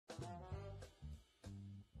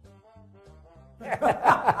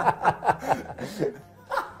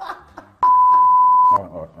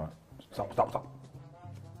All right. Stop.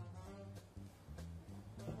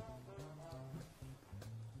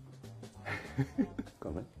 Go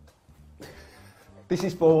on, then. This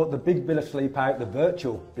is for the Big Villa sleep out, the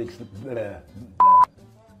virtual Big Villa.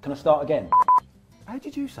 Can I start again? How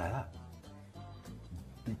did you say that?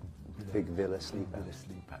 Big Villa sleep out. Villa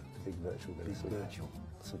sleep out. Big virtual Villa Big sleep out. virtual.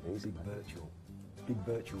 That's amazing, Big man. virtual. Big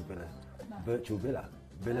virtual Villa. Virtual Villa.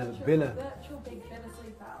 Virtual Big Villa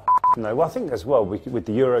sleep out. No, well, I think as well, with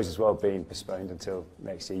the Euros as well being postponed until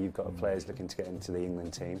next year, you've got players looking to get into the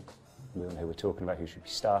England team. We all know we're talking about who should be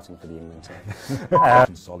starting for the England team.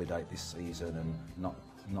 Consolidate this season and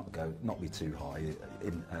not be too high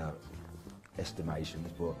in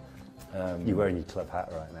estimations, but You're wearing your club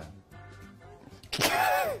hat right now.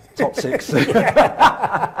 top 6. That's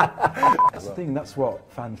the thing. That's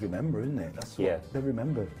what fans remember, isn't it? That's what they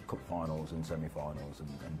remember: cup finals and semi-finals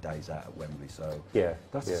and days out at Wembley. So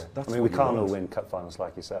that's. I mean, we can't all win cup finals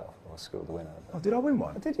like yourself or score the winner. Oh, did I win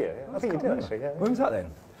one? I did, yeah. I think you did actually. Yeah. When was that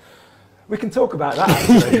then? We can talk about that.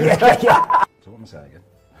 Actually. So what am I saying again?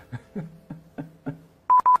 I'm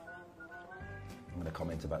going to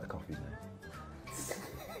comment about the coffees now.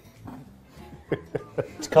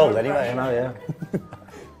 It's cold anyway. I know, yeah.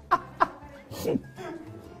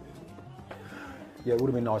 Yeah, it would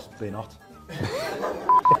have been nice being hot.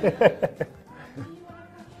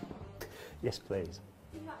 Yes, please.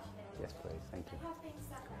 Yes, please. Thank you.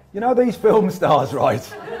 You know these film stars, right?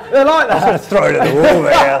 They're like that. Throw it at the wall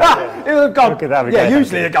there. It would have gone, Yeah,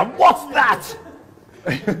 usually they go, what's that?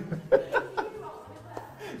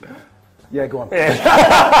 Yeah, go on. Do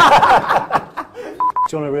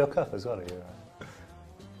you want a real cup as well? Are you right?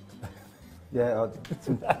 Yeah,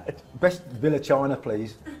 some best Villa China,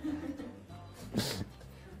 please.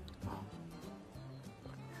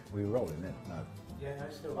 We were rolling in? No. Yeah, no,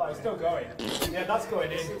 it's still going. Yeah, that's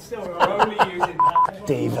going in. It's still, we're only using that.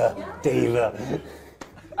 Diva.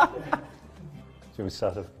 Shall we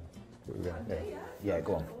start off? Yeah,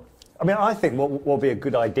 go on. I mean, I think what will be a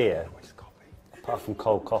good idea, apart from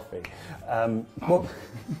cold coffee, well,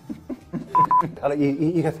 I'll let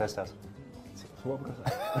you go first, Az. So what we got?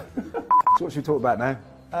 So what should we talk about now?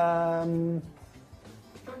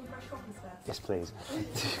 Yes, please.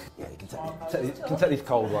 Yeah, you can take this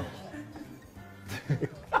cold one.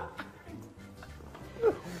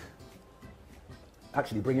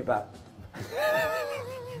 Actually, bring it back.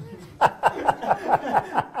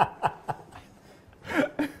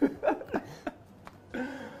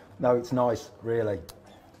 No, it's nice, really.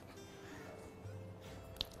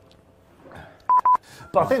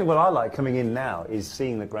 But I think what I like coming in now is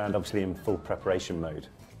seeing the ground obviously in full preparation mode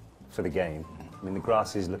for the game. I mean, the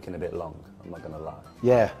grass is looking a bit long, I'm not going to lie.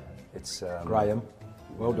 Yeah. It's Graham,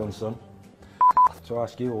 well done, son. So I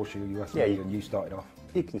ask you, or should you ask me, and you started off?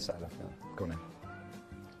 You can start off now. Go on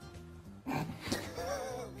then.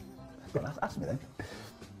 Go on, ask me then.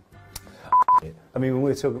 I mean, when we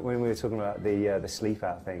were talking about the sleep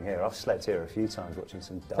out thing here, I've slept here a few times watching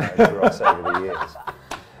some dire dross over the years.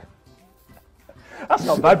 That's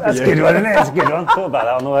not bad for That's you. a good one, isn't it? It's a good one. Thought about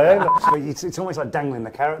that on the way over. But it's almost like dangling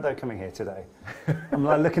the carrot, though, coming here today. I'm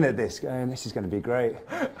like looking at this, going, "This is going to be great."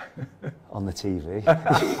 On the TV,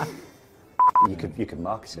 you could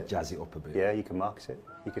market it, Jazz it up a bit. Yeah, you can market it.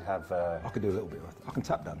 You could have. I could do a little bit. I can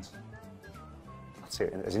tap dance. That's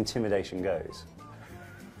it. As intimidation goes,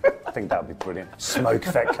 I think that would be brilliant. Smoke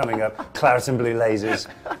effect coming up, claret and blue lasers.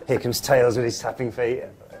 Here comes Tails with his tapping feet.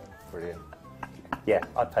 Brilliant. Yeah,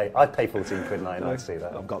 I'd pay 14 quid and I'd see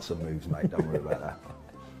that. I've got some moves, mate. Don't worry about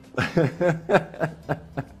that.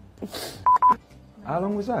 How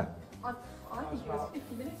long was that? I think it was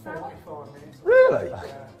 50 minutes now. 45 minutes. Really?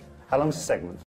 How long's the segment?